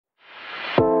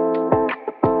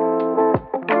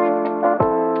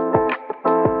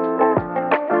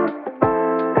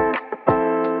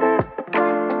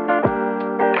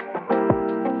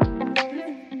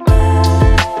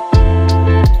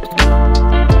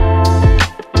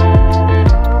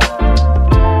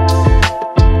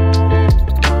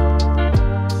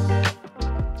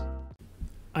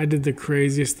did the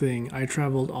craziest thing. I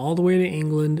traveled all the way to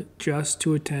England just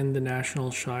to attend the National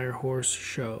Shire Horse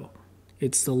Show.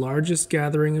 It's the largest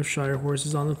gathering of Shire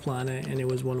horses on the planet, and it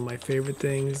was one of my favorite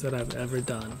things that I've ever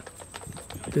done.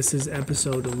 This is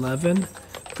episode 11,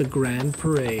 The Grand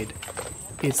Parade.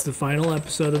 It's the final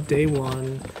episode of day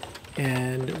 1,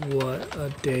 and what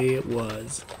a day it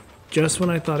was. Just when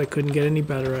I thought it couldn't get any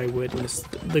better, I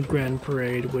witnessed the Grand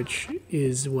Parade, which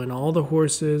is when all the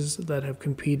horses that have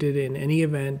competed in any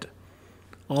event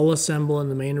all assemble in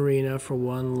the main arena for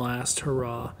one last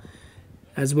hurrah,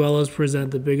 as well as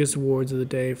present the biggest awards of the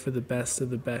day for the best of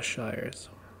the best shires.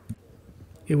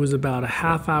 It was about a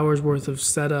half hour's worth of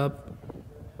setup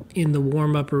in the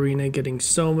warm-up arena, getting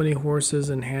so many horses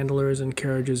and handlers and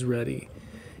carriages ready,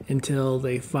 until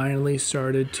they finally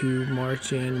started to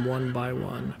march in one by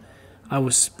one. I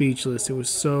was speechless. It was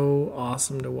so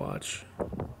awesome to watch.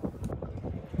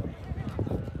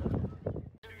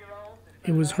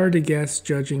 It was hard to guess,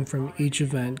 judging from each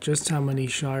event, just how many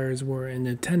shires were in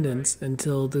attendance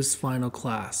until this final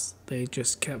class. They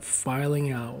just kept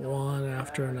filing out one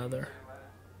after another.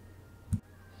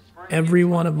 Every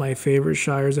one of my favorite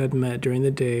shires I'd met during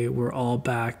the day were all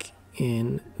back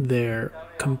in their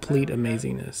complete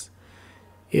amazingness.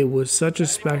 It was such a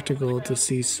spectacle to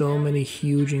see so many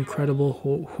huge,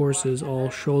 incredible horses all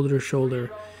shoulder to shoulder,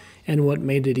 and what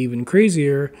made it even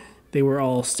crazier, they were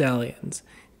all stallions.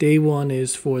 Day 1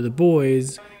 is for the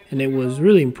boys, and it was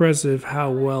really impressive how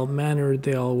well-mannered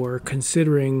they all were,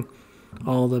 considering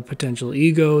all the potential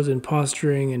egos and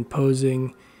posturing and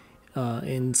posing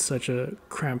in such a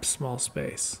cramped small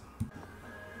space.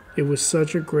 It was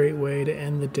such a great way to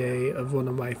end the day of one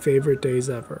of my favorite days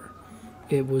ever.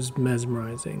 It was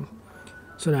mesmerizing.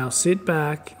 So now sit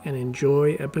back and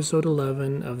enjoy episode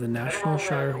 11 of the National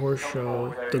Shire Horse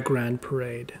Show, The Grand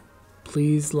Parade.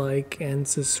 Please like and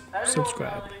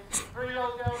subscribe.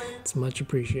 It's much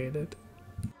appreciated.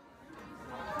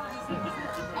 8,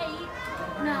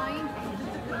 9.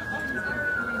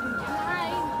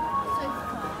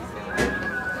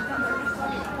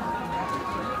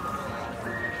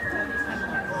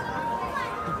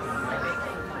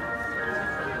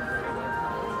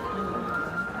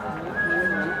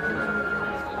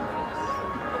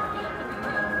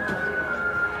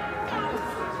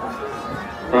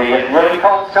 The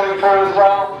unicorns coming through as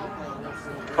well,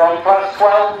 from class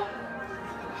 12.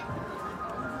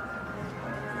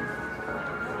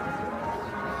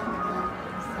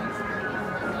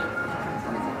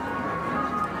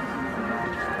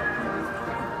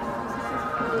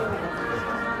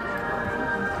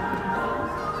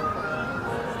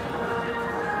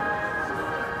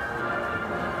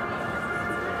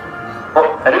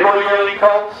 Oh, any more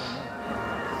unicorns?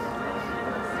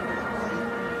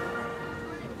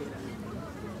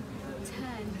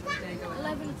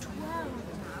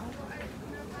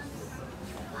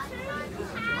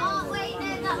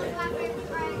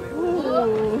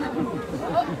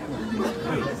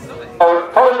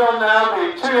 Following on now,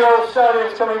 the 2-year-old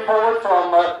stallions coming forward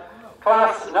from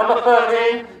class number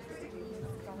 13.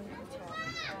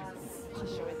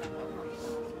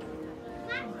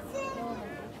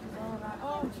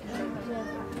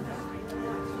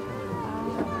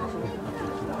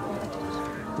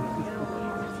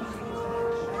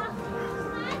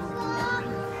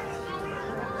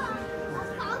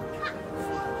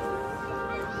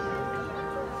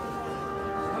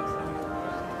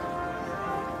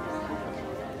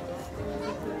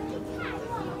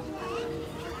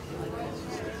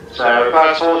 So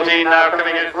class 14 now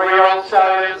coming in 3-year-old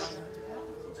stallions.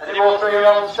 Any more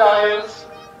 3-year-old stallions?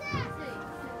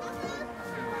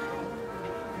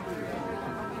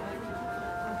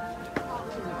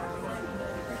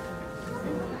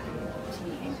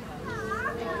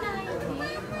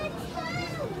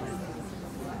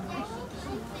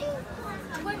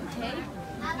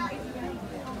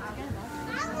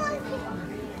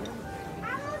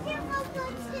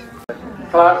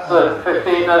 Class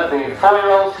 15 at the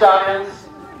 4-year-old stallions.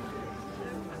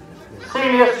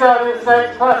 Senior stallions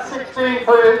next, class 16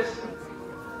 please.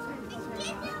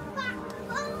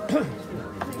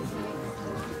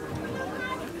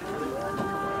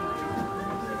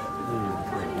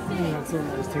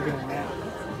 Someone was taking a nap.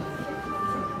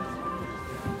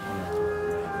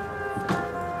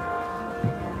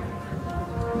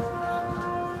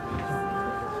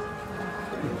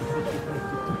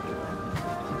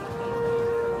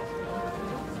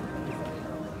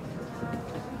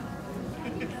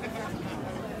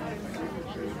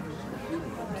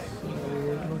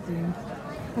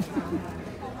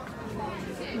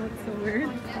 What's so weird?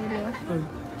 The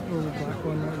little black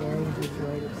one right there, which is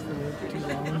right, it's too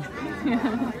long.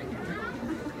 Yeah.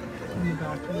 There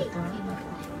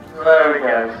we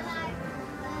go.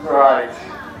 Right.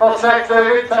 What's next,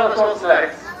 David? Tell us what's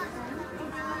next.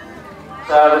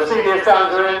 So the senior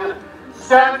stands are in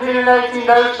 17 and 18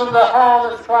 notes from the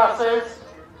harness classes.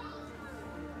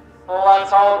 All that's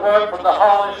hard work from the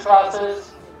harness classes.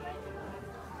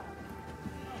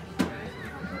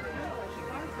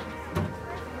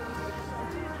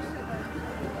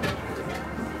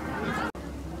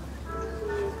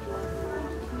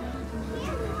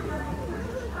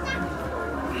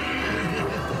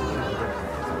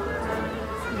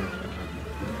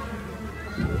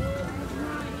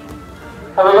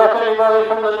 Have we got anybody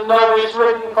from the novice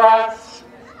ridden class?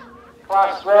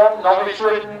 Class 1, novice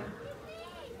ridden.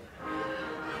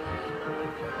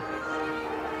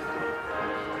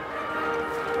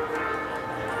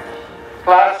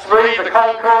 Class 3, the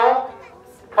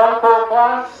Concours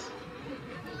class.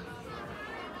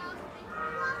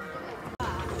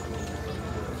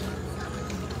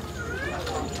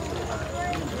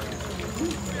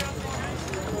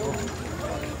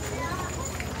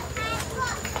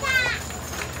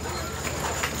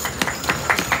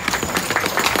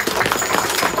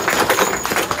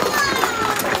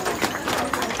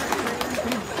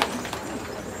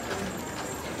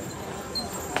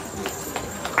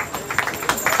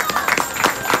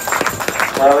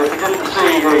 Well, if you didn't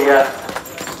see the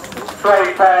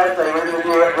trade fairs, they were going to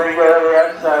do it very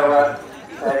earlier, so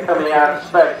they're coming out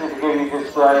expected to give you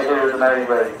display here at the main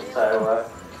ring. So,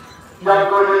 John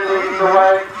Goodwin leading the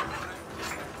way.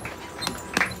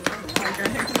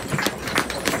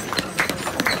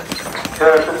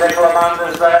 Kirsten Nicola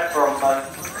Manders there from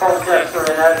Colchester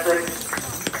in Essex.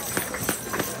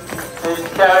 Here's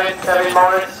Kevin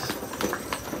Morris.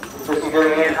 He's busy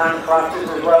doing in-hand classes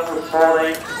as well this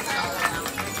morning.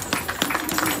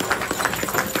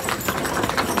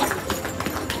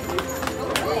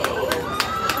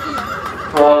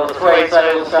 Well, the Sway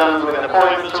Sales stands with an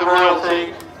appointment to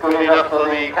royalty, good enough for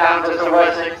the Countess of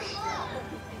Wessex.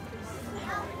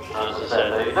 As I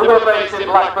said, they were based in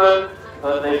Blackburn,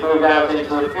 but they moved out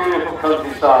into the beautiful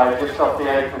countryside just off the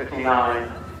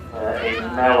A59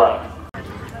 in Mellor.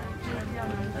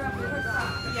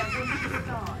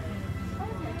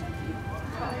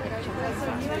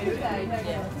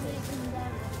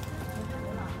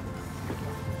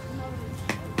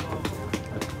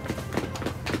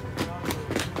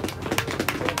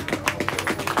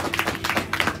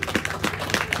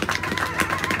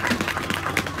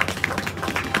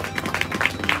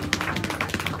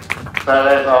 So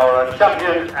there's our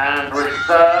champion and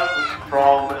reserve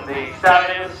from the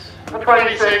Stallions. The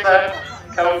 26er,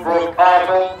 Coatbrook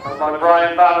Arkle, by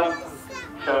Brian Banham,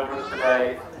 shown for us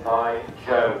today by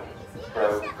Joe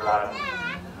Gladden.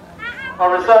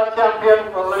 Our reserve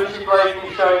champion, well, Lucy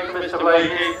Blakey, showing to Mr.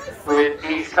 Blakey with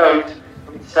Eastcote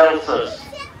Celsus.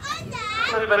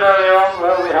 A little bit earlier on,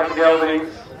 well, we have the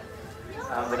Geldings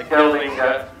and the Gelding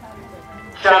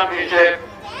Championship.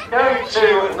 Going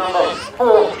to number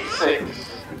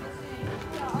 46.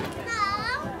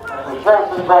 And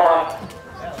Walton Bomber.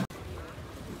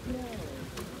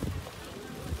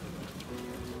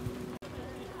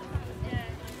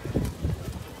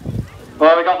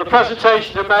 Well, we've got the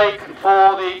presentation to make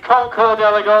for the Concours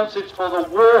d'Elegance. It's for the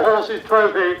War Horses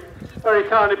Trophy, very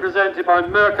kindly presented by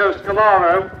Mirko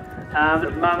Scalaro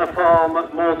and Manor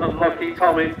Farm More Than Lucky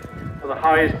Tommy, for the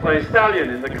highest placed stallion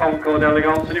in the Concours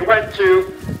d'Elegance, and it went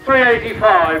to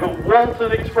 385 at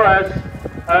Walton Express,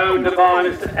 owned by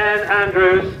Mr. N.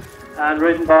 Andrews and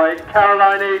ridden by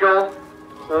Caroline Eagle.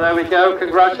 So there we go,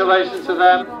 congratulations to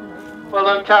them. Well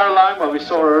done, Caroline. Well, we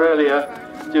saw her earlier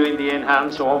doing the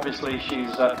in-hand, so obviously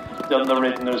she's done the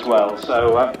ridden as well.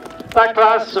 So that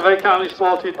class, very kindly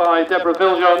supported by Deborah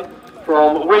Viljon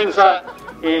from Windsor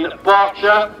in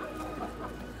Berkshire.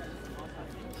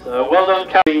 So well done,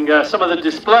 carrying some of the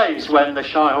displays when the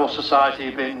Shire Horse Society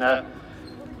have been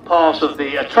part of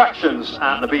the attractions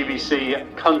at the BBC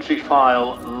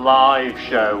Countryfile live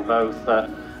show, both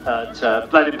at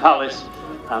Blenheim Palace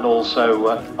and also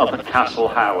up at Castle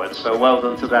Howard. So well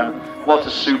done to them. What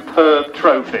a superb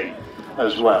trophy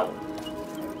as well.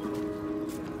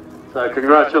 So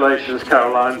congratulations,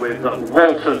 Caroline, with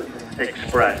Walton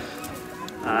Express.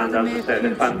 And as I said,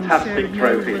 a fantastic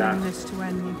trophy that.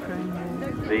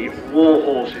 The War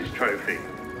Horses Trophy.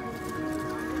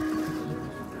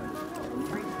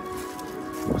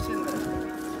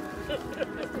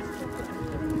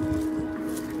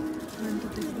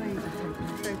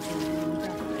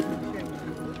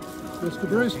 Mr.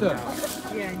 Brewster.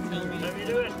 Yeah, How you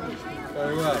doing?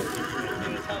 Very well.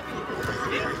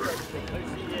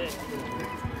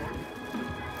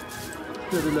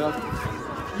 Good enough.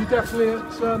 You definitely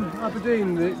at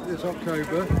Aberdeen this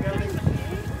October.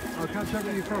 I'll catch up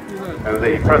with you properly then. And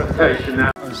the presentation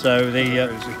now. So the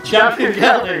champion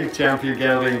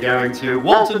gelding going to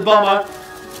Walton Bomber,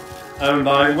 owned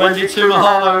by Wendy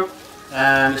Tumahalo,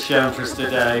 and shown for us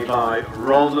today by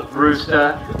Ron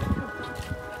Brewster.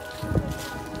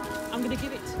 I'm going to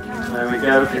give it to Karen. There we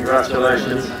go,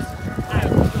 congratulations.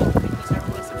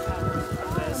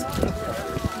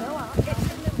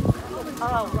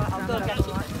 Oh, right, I'll go get it.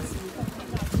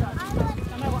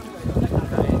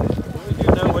 You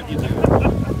know what you're doing.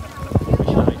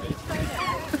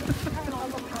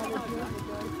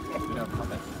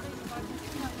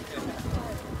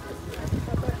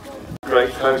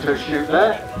 Great photo shoot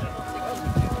there.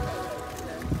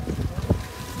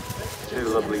 Two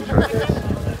lovely trophies.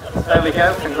 There we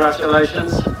go,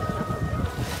 congratulations.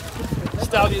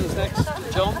 Stallions next,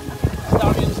 John.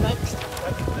 Stallions next.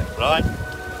 Right.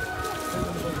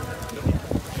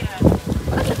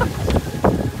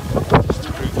 Just to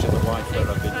prove to the wife where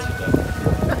I've been today.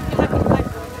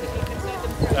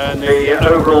 And the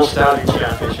overall stallion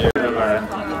championship there.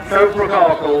 Cobra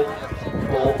Arkle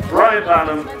for Brian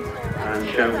Banham and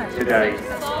shown today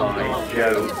by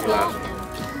Joe Ladd.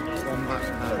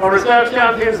 Well, reserve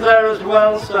champions there as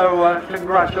well, so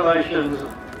congratulations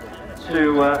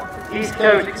to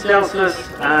Eastcote Excelsis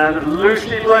and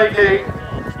Lucy Blakey.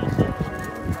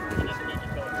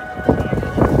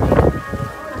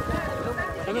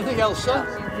 Anything else, sir?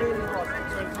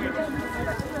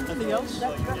 Anything else?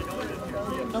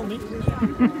 Tell me.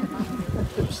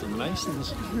 It was the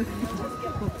Masons.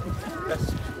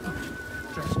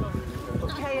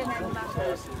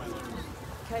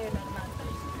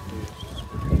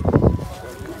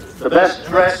 The Best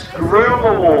Dressed Groom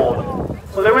Award.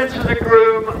 Well, they went to the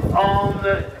groom on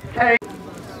the cake.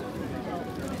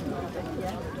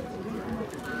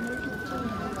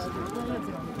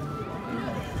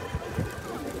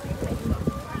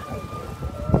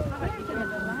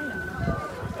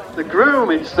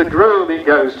 It's the groom it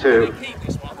goes to.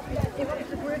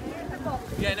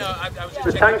 Yeah, no, I was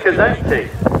The tanker's empty.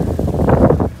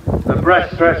 The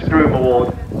Best Dressed Groom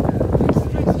Award.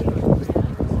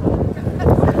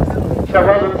 So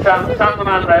well done,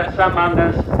 Sam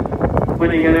Manders,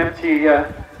 winning an empty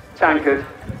tankard.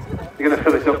 You're going to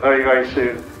fill it up very, very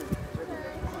soon.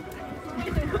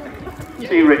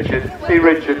 See Richard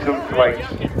Tumthwaite.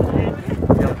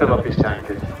 He'll fill up his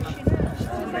tankard.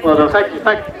 Well done, thank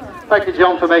you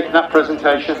John for making that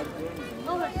presentation.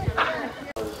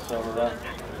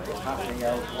 Happening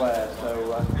elsewhere,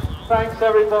 so thanks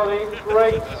everybody,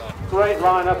 great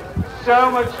lineup.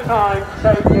 So much time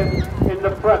taken in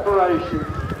the preparation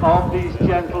of these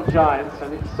gentle giants,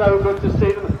 and it's so good to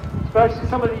see them, especially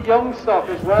some of the young stuff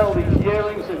as well, these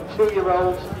yearlings and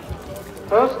 2-year-olds.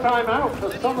 First time out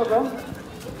for some of them.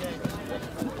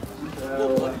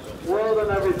 So, well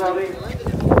done everybody.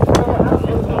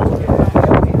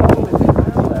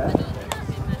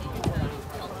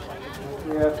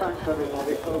 Yeah, thanks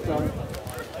everybody, well done.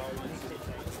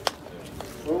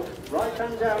 Oh, right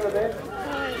hand down a bit.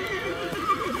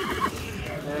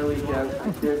 There we go,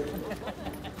 thank you.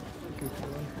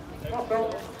 Knock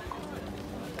on.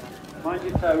 Mind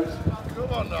your toes. Come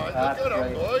on now, That's get great.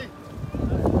 on, boy.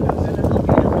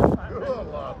 Come on,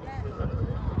 lad.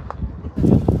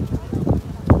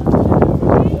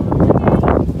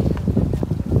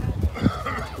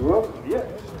 Whoop, yeah.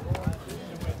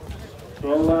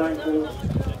 Roll the ankles.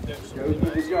 Goes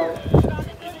with the job.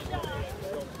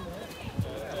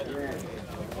 Yeah.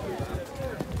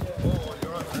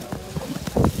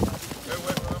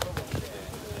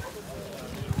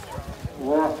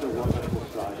 What a wonderful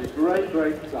sight. A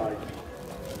great sight.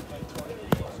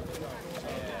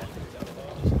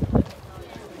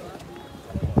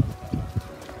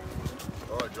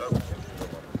 All right, Joe.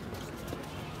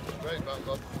 Great, man,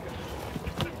 love.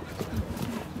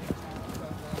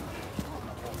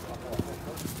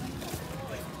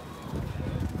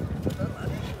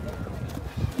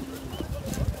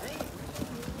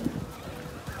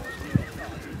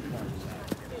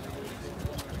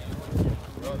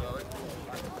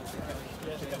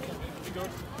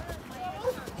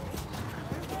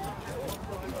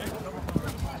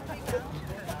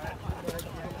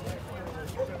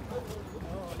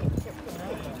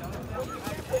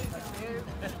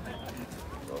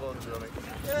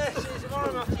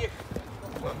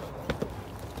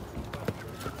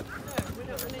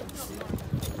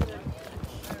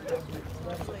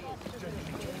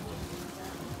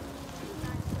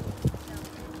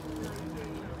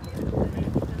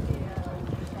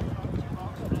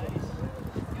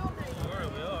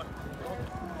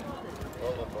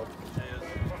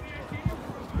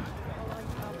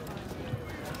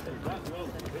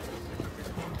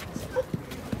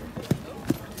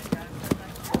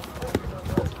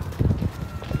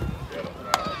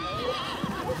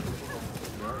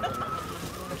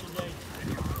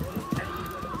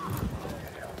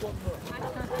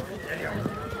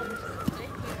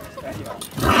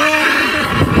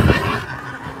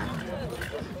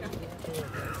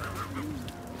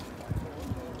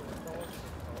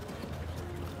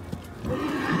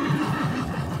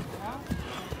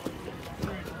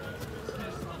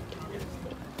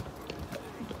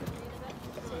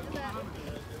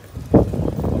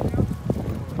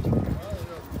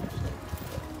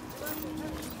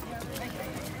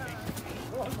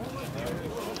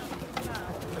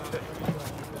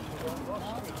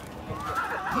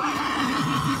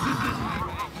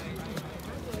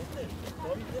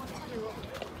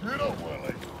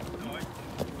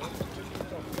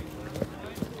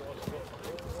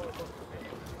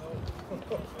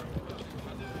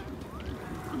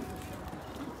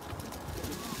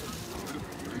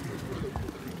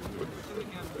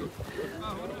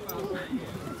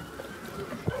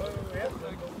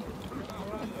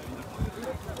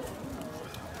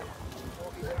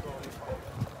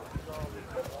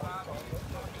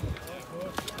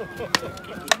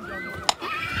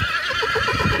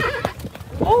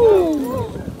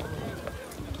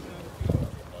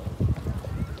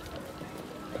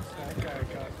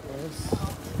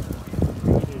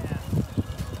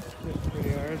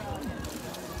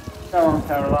 Go on,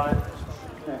 Caroline.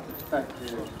 Yes, thank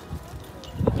you.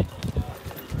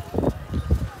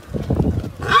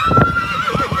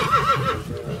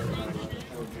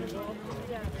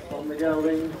 On the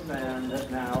geldings,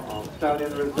 and now on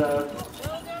stallion reserve.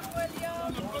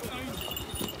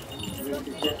 We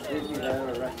could get busy there,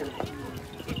 I reckon.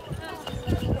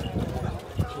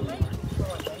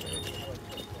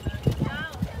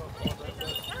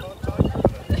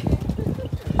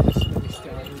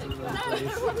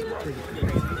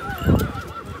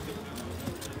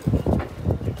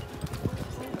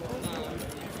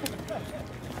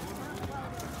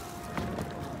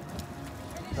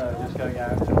 So just going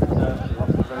out to reserve,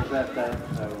 lots of rosette there,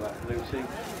 so Lucy.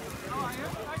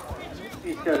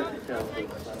 He's going to Chelsea,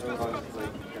 so obviously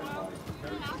he's going to like.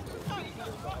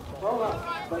 Well,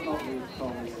 last but not least,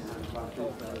 Tommy and Matthew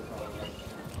there as well.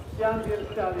 Champion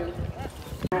Stallion,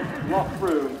 Lost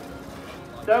Room.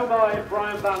 Stone by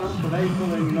Brian Bannon from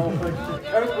April in Norfolk,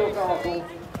 Coatbrook Castle,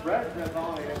 bred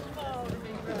by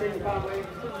the King family,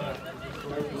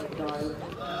 Coatbrook style.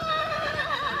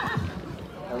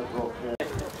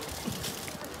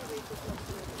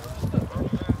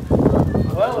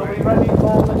 Well, are we ready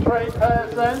for the trade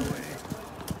pairs then?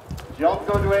 John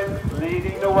Goodwin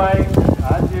leading the way,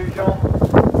 as usual.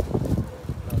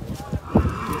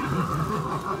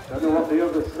 Don't know what the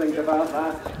others think about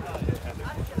that.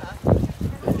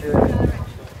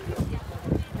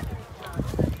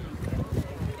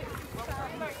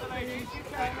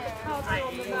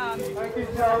 Thank you,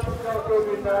 John. John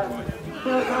Goodwin there.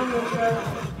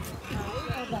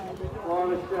 What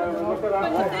a show. Look at that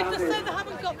one. If they say they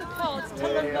haven't got the cards,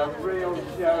 tell them Yeah, a real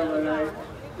show, Renee.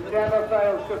 It never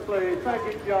fails to please. Thank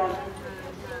you, John.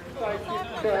 Thank you,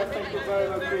 Kurt. Thank you very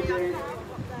much indeed.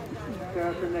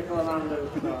 Kurt and Nicola Landers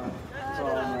from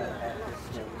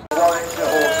Warwickshire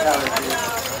Horse Carriages.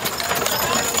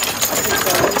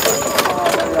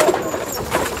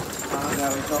 Oh no,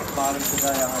 he's not smiling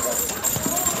today either.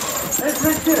 It's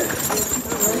Richard.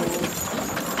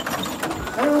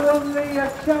 Who won the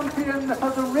champion for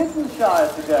the Ridden Shire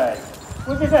today?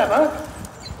 Was it Emma?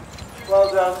 Well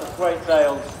done, great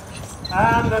sales.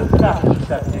 And the staff is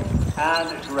setting, and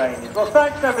it's raining. Well,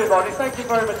 thanks everybody, thank you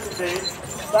very much indeed.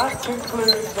 That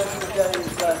concludes today's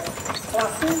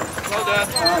classes. Well done.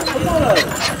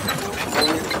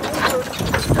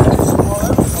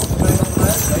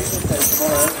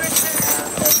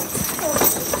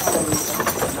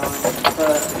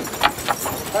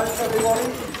 Thanks everybody.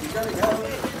 You're going to go.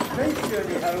 Safe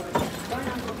journey home. Thank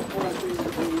you for supporting the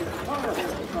Shire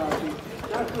Horse Society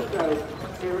National Show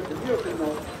here at the Newton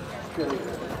North Shire.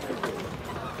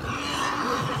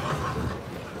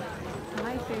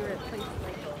 My favorite place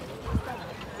like